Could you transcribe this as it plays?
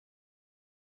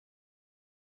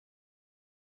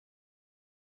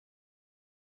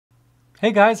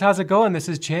Hey guys, how's it going? This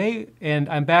is Jay, and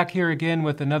I'm back here again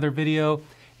with another video.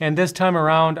 And this time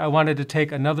around, I wanted to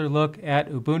take another look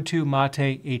at Ubuntu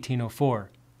Mate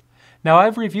 1804. Now,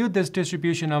 I've reviewed this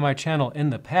distribution on my channel in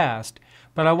the past,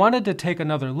 but I wanted to take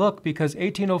another look because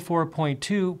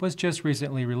 1804.2 was just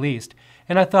recently released.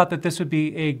 And I thought that this would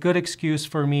be a good excuse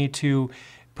for me to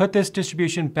put this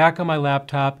distribution back on my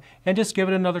laptop and just give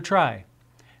it another try.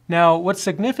 Now, what's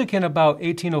significant about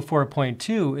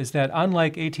 1804.2 is that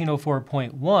unlike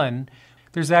 1804.1,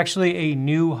 there's actually a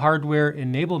new hardware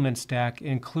enablement stack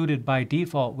included by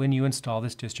default when you install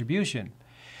this distribution.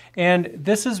 And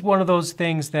this is one of those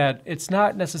things that it's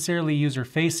not necessarily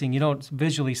user-facing. You don't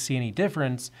visually see any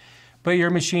difference, but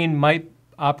your machine might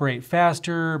operate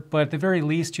faster, but at the very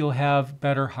least you'll have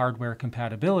better hardware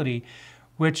compatibility,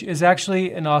 which is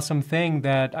actually an awesome thing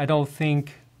that I don't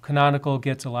think Canonical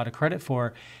gets a lot of credit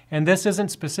for. And this isn't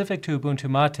specific to Ubuntu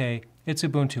Mate, it's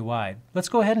Ubuntu-wide. Let's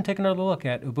go ahead and take another look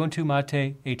at Ubuntu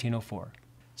Mate 1804.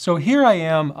 So here I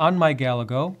am on my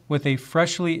Galago with a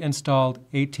freshly installed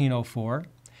 1804.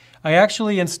 I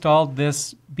actually installed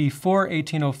this before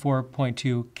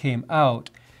 1804.2 came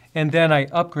out, and then I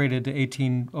upgraded to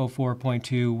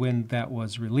 1804.2 when that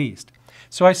was released.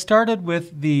 So I started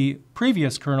with the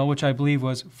previous kernel, which I believe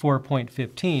was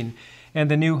 4.15, and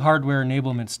the new hardware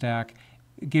enablement stack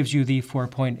gives you the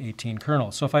 4.18 kernel.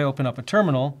 So if I open up a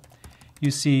terminal,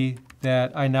 you see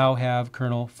that I now have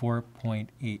kernel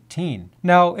 4.18.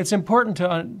 Now, it's important to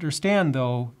understand,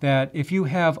 though, that if you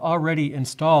have already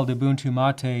installed Ubuntu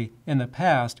Mate in the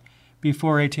past,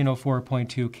 before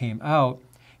 1804.2 came out,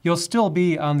 you'll still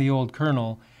be on the old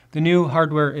kernel. The new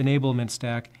hardware enablement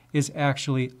stack is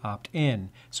actually opt-in.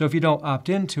 So if you don't opt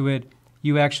into it,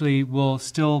 you actually will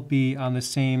still be on the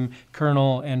same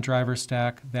kernel and driver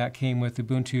stack that came with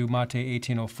Ubuntu Mate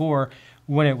 1804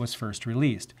 when it was first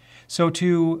released. So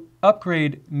to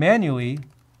upgrade manually,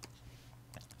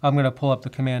 I'm going to pull up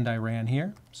the command I ran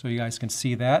here so you guys can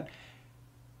see that.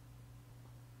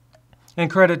 And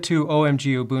credit to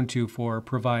OMG Ubuntu for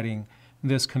providing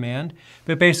this command.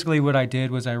 But basically what I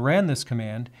did was I ran this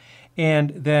command, and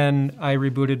then I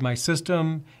rebooted my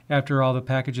system after all the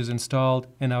packages installed,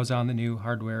 and I was on the new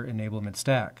hardware enablement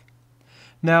stack.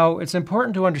 Now, it's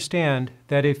important to understand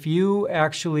that if you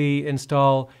actually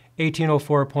install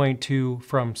 1804.2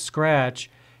 from scratch,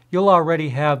 you'll already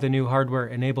have the new hardware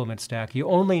enablement stack. You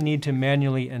only need to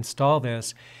manually install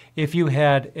this if you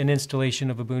had an installation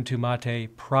of Ubuntu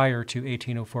Mate prior to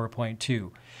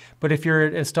 1804.2. But if you're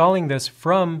installing this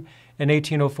from an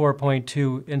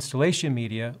 1804.2 installation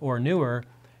media or newer,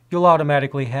 you'll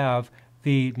automatically have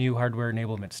the new hardware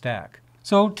enablement stack.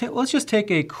 So let's just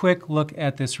take a quick look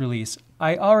at this release.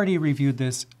 I already reviewed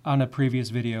this on a previous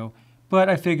video, but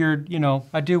I figured,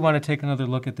 I do want to take another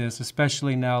look at this,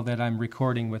 especially now that I'm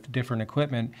recording with different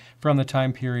equipment from the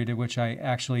time period at which I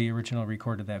actually originally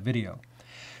recorded that video.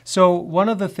 So one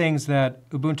of the things that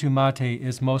Ubuntu Mate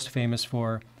is most famous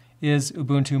for is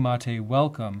Ubuntu Mate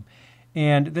Welcome.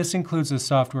 And this includes the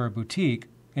software boutique.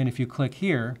 And if you click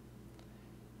here,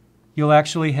 you'll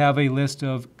actually have a list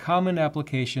of common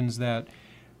applications that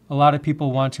a lot of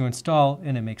people want to install,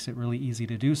 and it makes it really easy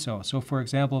to do so. So for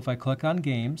example, if I click on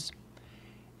Games,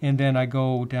 and then I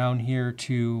go down here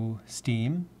to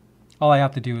Steam, all I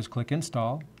have to do is click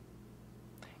Install.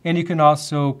 And you can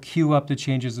also queue up the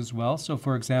changes as well. So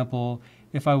for example,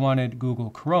 if I wanted Google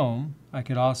Chrome, I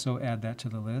could also add that to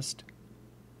the list.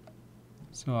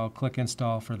 So I'll click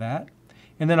Install for that.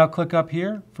 And then I'll click up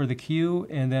here for the queue,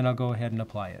 and then I'll go ahead and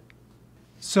apply it.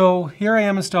 So here I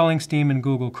am installing Steam and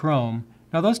Google Chrome.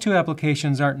 Now those two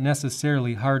applications aren't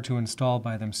necessarily hard to install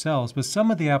by themselves, but some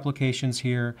of the applications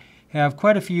here have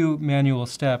quite a few manual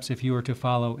steps if you were to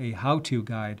follow a how-to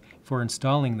guide for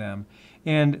installing them.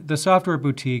 And the software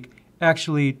boutique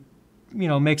actually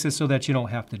makes it so that you don't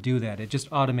have to do that. It just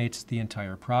automates the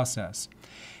entire process.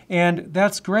 And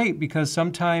that's great because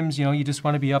sometimes, you just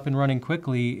want to be up and running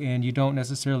quickly and you don't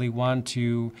necessarily want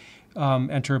to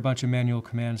enter a bunch of manual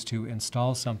commands to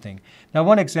install something. Now,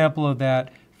 one example of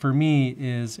that for me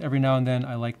is every now and then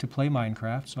I like to play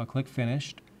Minecraft, so I'll click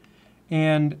Finished.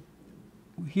 And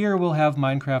here we'll have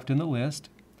Minecraft in the list,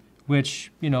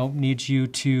 which, needs you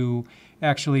to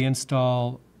actually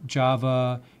install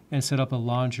Java and set up a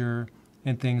launcher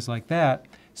and things like that.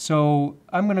 So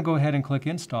I'm going to go ahead and click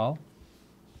Install.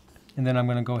 And then I'm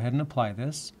going to go ahead and apply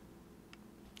this.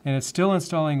 And it's still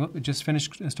installing, it just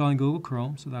finished installing Google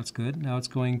Chrome, so that's good. Now it's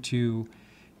going to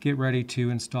get ready to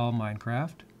install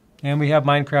Minecraft. And we have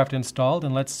Minecraft installed,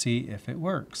 and let's see if it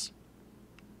works.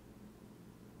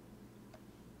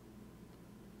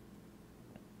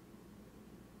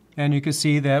 And you can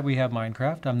see that we have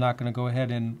Minecraft. I'm not going to go ahead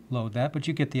and load that, but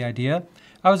you get the idea.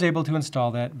 I was able to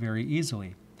install that very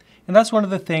easily. And that's one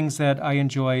of the things that I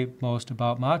enjoy most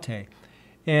about Mate.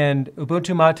 And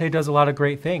Ubuntu Mate does a lot of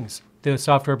great things. The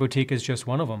software boutique is just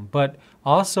one of them. But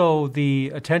also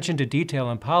the attention to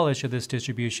detail and polish of this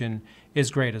distribution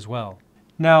is great as well.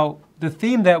 Now, the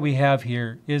theme that we have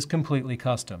here is completely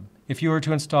custom. If you were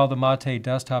to install the Mate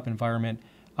desktop environment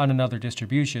on another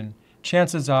distribution,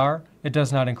 chances are it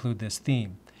does not include this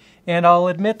theme. And I'll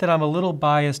admit that I'm a little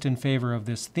biased in favor of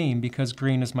this theme because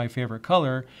green is my favorite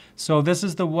color. So this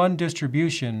is the one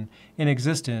distribution in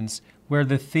existence where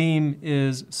the theme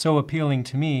is so appealing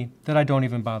to me that I don't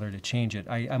even bother to change it.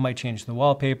 I might change the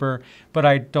wallpaper, but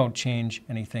I don't change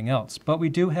anything else. But we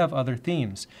do have other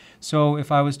themes. So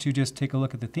if I was to just take a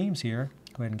look at the themes here,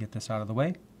 go ahead and get this out of the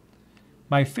way.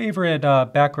 My favorite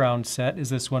background set is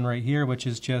this one right here, which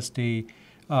is just a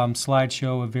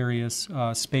slideshow of various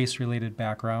space-related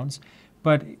backgrounds.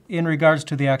 But in regards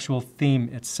to the actual theme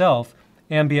itself,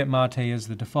 Ambient Mate is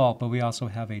the default, but we also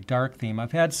have a dark theme.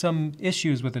 I've had some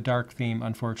issues with the dark theme,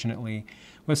 unfortunately,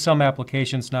 with some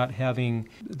applications not having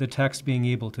the text being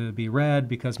able to be read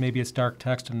because maybe it's dark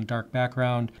text and a dark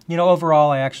background. You know,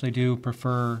 overall, I actually do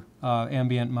prefer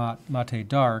Ambient Mate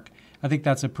Dark. I think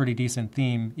that's a pretty decent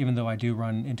theme, even though I do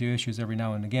run into issues every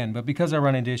now and again. But because I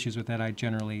run into issues with that, I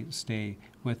generally stay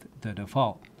with the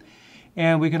default.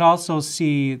 And we can also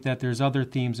see that there's other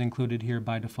themes included here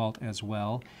by default as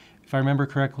well. If I remember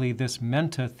correctly, this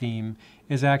Menta theme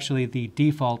is actually the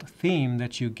default theme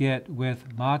that you get with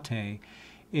Mate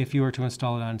if you were to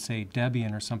install it on, say,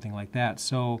 Debian or something like that.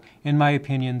 So in my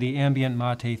opinion, the Ambient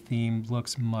Mate theme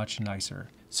looks much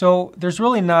nicer. So there's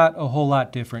really not a whole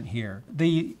lot different here.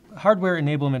 The hardware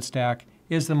enablement stack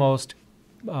is the most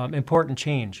important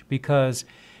change because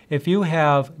if you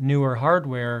have newer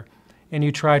hardware and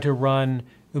you try to run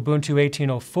Ubuntu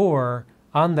 18.04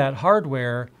 on that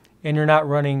hardware and you're not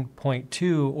running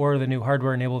 0.2 or the new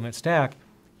hardware enablement stack,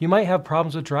 you might have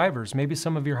problems with drivers. Maybe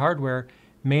some of your hardware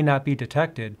may not be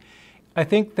detected. I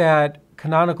think that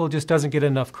Canonical just doesn't get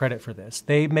enough credit for this.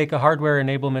 They make a hardware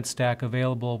enablement stack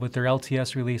available with their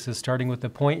LTS releases starting with the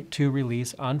 0.2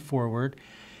 release on forward.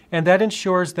 And that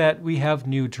ensures that we have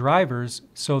new drivers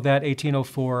so that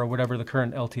 18.04 or whatever the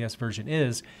current LTS version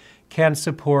is can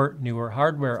support newer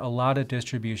hardware. A lot of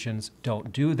distributions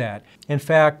don't do that. In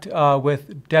fact,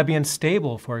 with Debian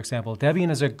Stable, for example, Debian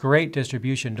is a great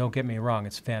distribution, don't get me wrong,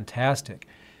 it's fantastic.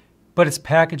 But its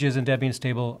packages in Debian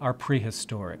Stable are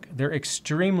prehistoric. They're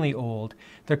extremely old.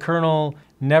 The kernel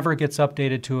never gets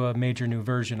updated to a major new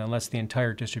version unless the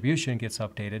entire distribution gets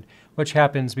updated, which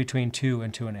happens between 2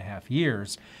 and 2.5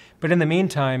 years. But in the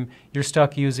meantime, you're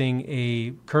stuck using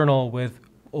a kernel with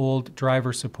old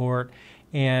driver support,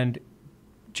 and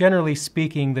generally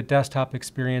speaking, the desktop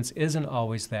experience isn't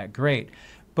always that great.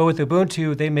 But with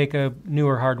Ubuntu, they make a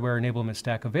newer hardware enablement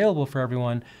stack available for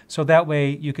everyone, so that way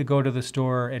you could go to the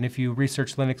store and if you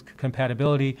research Linux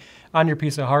compatibility on your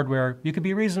piece of hardware, you could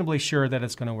be reasonably sure that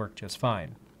it's going to work just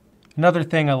fine. Another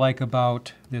thing I like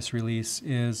about this release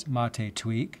is Mate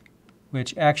Tweak,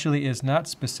 which actually is not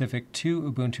specific to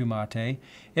Ubuntu Mate.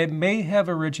 It may have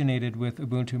originated with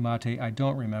Ubuntu Mate, I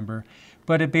don't remember,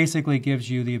 but it basically gives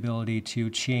you the ability to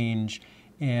change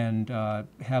and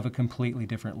have a completely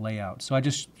different layout. So I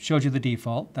just showed you the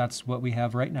default. That's what we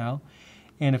have right now.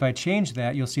 And if I change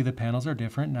that, you'll see the panels are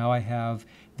different. Now I have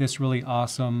this really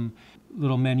awesome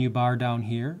little menu bar down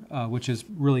here, which is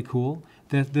really cool.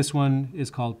 This one is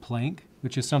called Plank,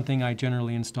 which is something I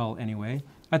generally install anyway.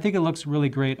 I think it looks really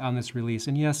great on this release.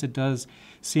 And yes, it does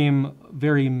seem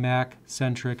very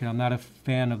Mac-centric, and I'm not a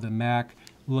fan of the Mac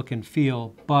look and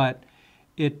feel, but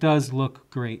it does look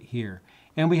great here.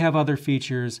 And we have other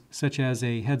features such as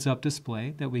a heads-up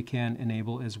display that we can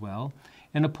enable as well,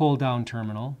 and a pull-down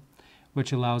terminal,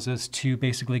 which allows us to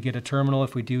basically get a terminal.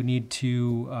 If we do need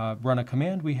to run a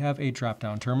command, we have a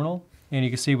drop-down terminal. And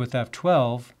you can see with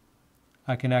F12,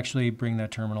 I can actually bring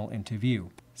that terminal into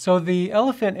view. So the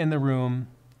elephant in the room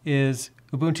is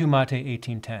Ubuntu Mate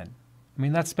 18.10. I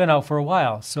mean, that's been out for a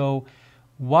while. So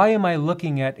why am I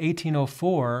looking at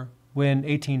 18.04 when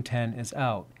 18.10 is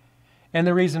out? And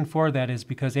the reason for that is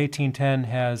because 18.10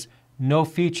 has no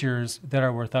features that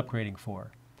are worth upgrading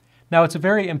for. Now, it's a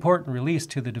very important release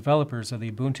to the developers of the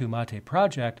Ubuntu Mate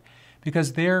project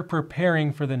because they're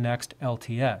preparing for the next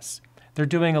LTS. They're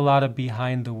doing a lot of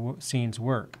behind-the-scenes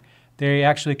work. They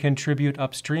actually contribute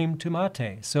upstream to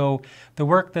Mate. So the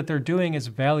work that they're doing is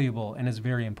valuable and is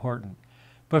very important.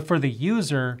 But for the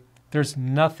user, there's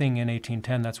nothing in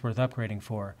 18.10 that's worth upgrading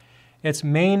for. Its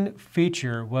main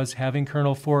feature was having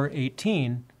kernel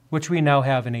 4.18 which we now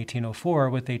have in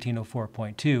 1804 with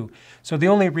 1804.2. So the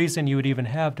only reason you would even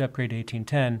have to upgrade to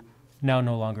 1810 now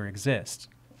no longer exists.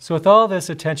 So with all this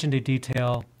attention to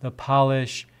detail, the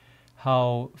polish,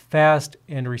 how fast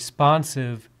and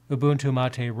responsive Ubuntu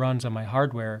Mate runs on my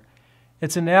hardware,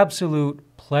 it's an absolute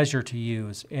pleasure to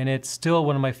use, and it's still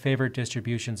one of my favorite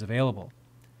distributions available.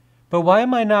 But why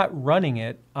am I not running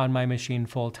it on my machine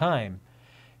full time?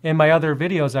 In my other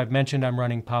videos, I've mentioned I'm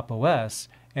running Pop! OS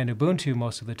and Ubuntu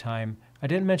most of the time. I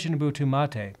didn't mention Ubuntu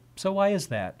Mate. So why is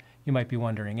that, you might be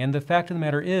wondering? And the fact of the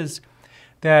matter is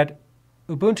that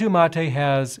Ubuntu Mate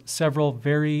has several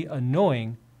very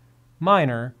annoying,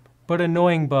 minor, but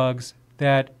annoying bugs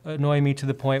that annoy me to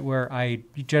the point where I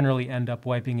generally end up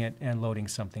wiping it and loading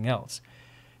something else.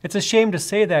 It's a shame to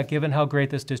say that given how great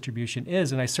this distribution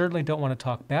is, and I certainly don't want to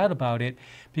talk bad about it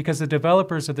because the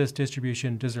developers of this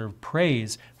distribution deserve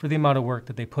praise for the amount of work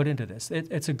that they put into this.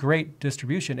 It's a great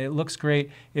distribution. It looks great,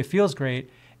 it feels great,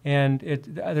 and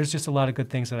there's just a lot of good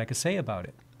things that I could say about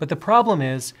it. But the problem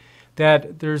is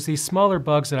that there's these smaller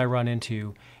bugs that I run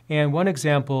into, and one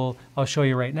example I'll show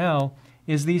you right now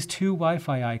is these two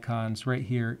Wi-Fi icons right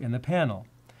here in the panel.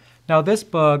 Now this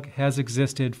bug has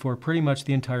existed for pretty much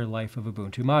the entire life of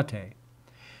Ubuntu Mate.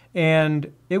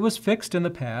 And it was fixed in the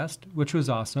past, which was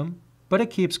awesome, but it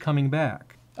keeps coming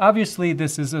back. Obviously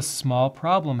this is a small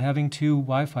problem. Having two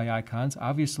Wi-Fi icons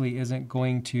obviously isn't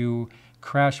going to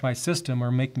crash my system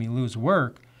or make me lose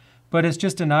work, but it's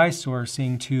just an eyesore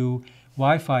seeing two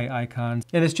Wi-Fi icons,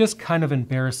 and it's just kind of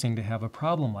embarrassing to have a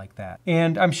problem like that.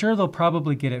 And I'm sure they'll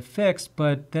probably get it fixed,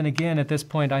 but then again, at this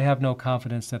point, I have no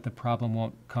confidence that the problem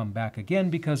won't come back again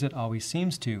because it always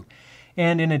seems to.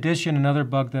 And in addition, another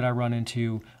bug that I run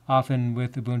into often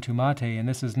with Ubuntu Mate, and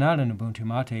this is not an Ubuntu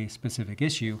Mate specific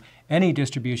issue, any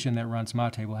distribution that runs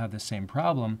Mate will have the same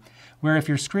problem, where if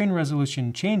your screen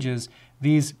resolution changes,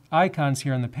 these icons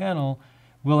here on the panel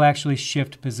will actually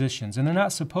shift positions. And they're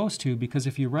not supposed to, because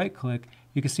if you right-click,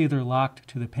 you can see they're locked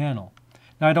to the panel.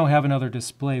 Now, I don't have another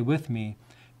display with me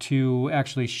to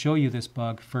actually show you this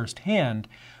bug firsthand,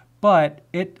 but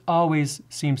it always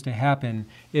seems to happen.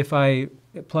 If I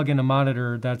plug in a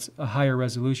monitor that's a higher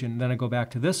resolution, then I go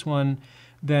back to this one,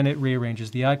 then it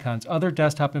rearranges the icons. Other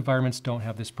desktop environments don't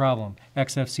have this problem.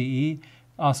 XFCE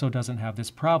also doesn't have this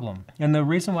problem. And the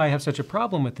reason why I have such a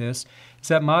problem with this is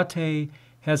that Mate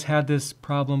has had this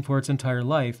problem for its entire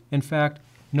life. In fact,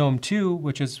 GNOME 2,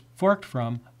 which is forked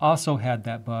from, also had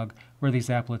that bug where these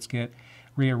applets get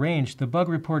rearranged. The bug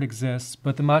report exists,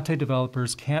 but the Mate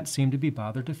developers can't seem to be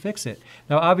bothered to fix it.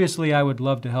 Now, obviously, I would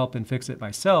love to help and fix it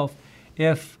myself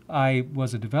if I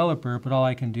was a developer, but all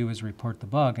I can do is report the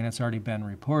bug, and it's already been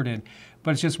reported.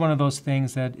 But it's just one of those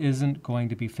things that isn't going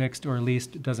to be fixed, or at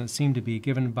least doesn't seem to be,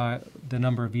 given by the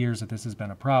number of years that this has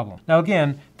been a problem. Now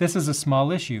again, this is a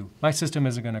small issue. My system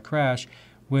isn't going to crash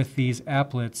with these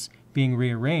applets being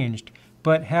rearranged,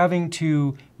 but having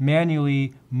to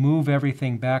manually move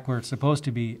everything back where it's supposed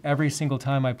to be every single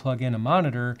time I plug in a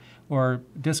monitor or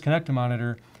disconnect a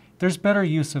monitor, there's better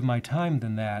use of my time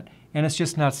than that, and it's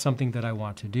just not something that I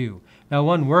want to do. Now,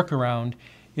 one workaround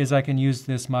is I can use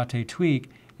this Mate tweak,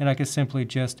 and I could simply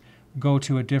just go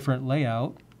to a different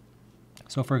layout.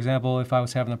 So for example, if I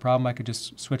was having the problem, I could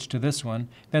just switch to this one,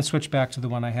 then switch back to the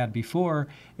one I had before,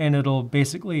 and it'll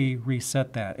basically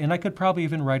reset that. And I could probably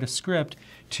even write a script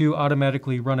to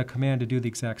automatically run a command to do the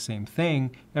exact same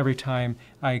thing every time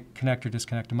I connect or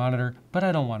disconnect a monitor, but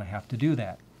I don't want to have to do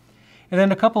that. And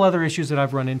then a couple other issues that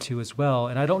I've run into as well,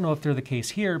 and I don't know if they're the case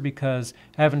here because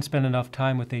I haven't spent enough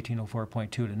time with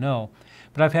 1804.2 to know,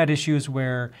 but I've had issues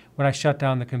where when I shut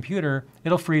down the computer,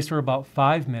 it'll freeze for about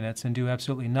 5 minutes and do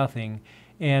absolutely nothing,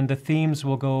 and the themes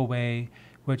will go away,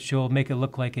 which will make it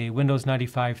look like a Windows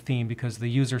 95 theme because the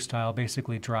user style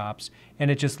basically drops, and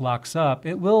it just locks up.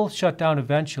 It will shut down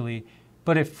eventually,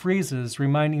 but it freezes,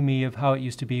 reminding me of how it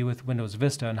used to be with Windows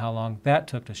Vista and how long that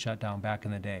took to shut down back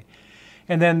in the day.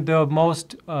 And then the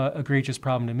most egregious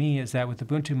problem to me is that with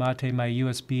Ubuntu Mate, my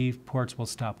USB ports will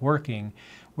stop working.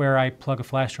 Where I plug a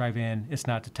flash drive in, it's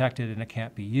not detected and it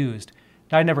can't be used.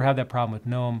 I never had that problem with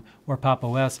GNOME or Pop!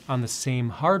 OS on the same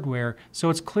hardware, so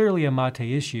it's clearly a Mate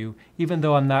issue, even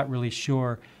though I'm not really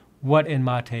sure what in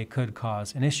Mate could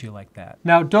cause an issue like that.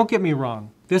 Now, don't get me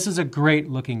wrong. This is a great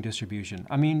looking distribution.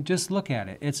 I mean, just look at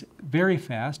it. It's very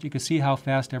fast. You can see how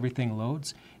fast everything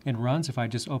loads and runs if I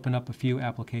just open up a few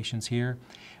applications here.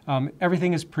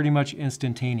 Everything is pretty much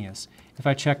instantaneous. If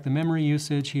I check the memory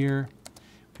usage here,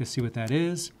 you can see what that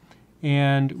is.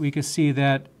 And we can see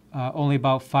that only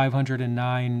about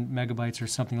 509 megabytes or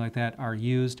something like that are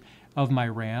used. of my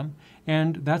RAM,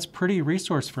 and that's pretty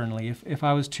resource friendly if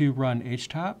I was to run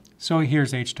htop. So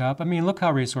here's htop. I mean, look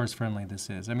how resource friendly this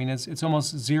is. I mean, it's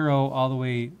almost 0 all the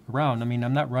way around. I mean,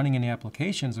 I'm not running any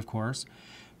applications, of course,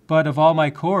 but of all my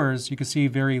cores, you can see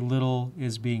very little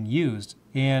is being used.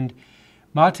 And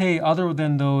Mate, other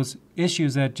than those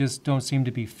issues that just don't seem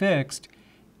to be fixed,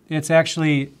 it's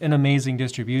actually an amazing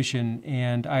distribution,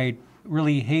 and I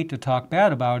really hate to talk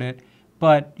bad about it,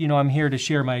 but I'm here to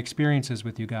share my experiences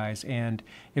with you guys, and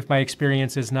if my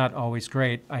experience is not always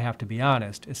great, I have to be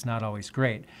honest, it's not always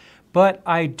great. But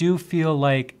I do feel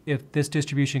like if this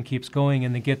distribution keeps going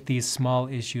and they get these small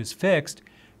issues fixed,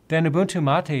 then Ubuntu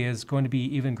Mate is going to be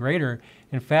even greater.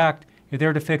 In fact, if they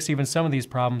were to fix even some of these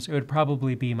problems, it would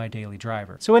probably be my daily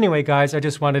driver. So anyway, guys, I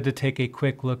just wanted to take a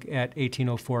quick look at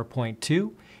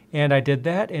 1804.2, and I did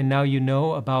that, and now you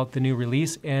know about the new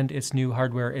release and its new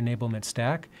hardware enablement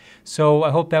stack. So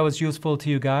I hope that was useful to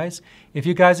you guys. If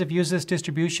you guys have used this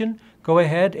distribution, go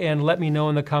ahead and let me know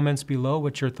in the comments below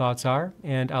what your thoughts are,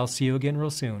 and I'll see you again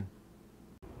real soon.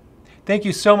 Thank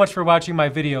you so much for watching my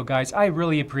video, guys. I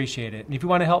really appreciate it. And if you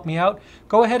want to help me out,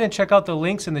 go ahead and check out the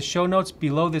links in the show notes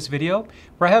below this video,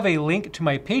 where I have a link to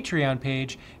my Patreon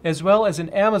page, as well as an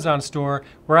Amazon store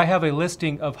where I have a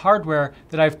listing of hardware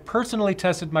that I've personally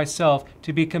tested myself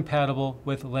to be compatible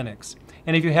with Linux.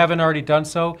 And if you haven't already done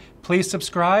so, please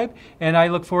subscribe, and I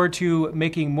look forward to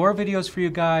making more videos for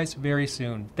you guys very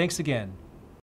soon. Thanks again.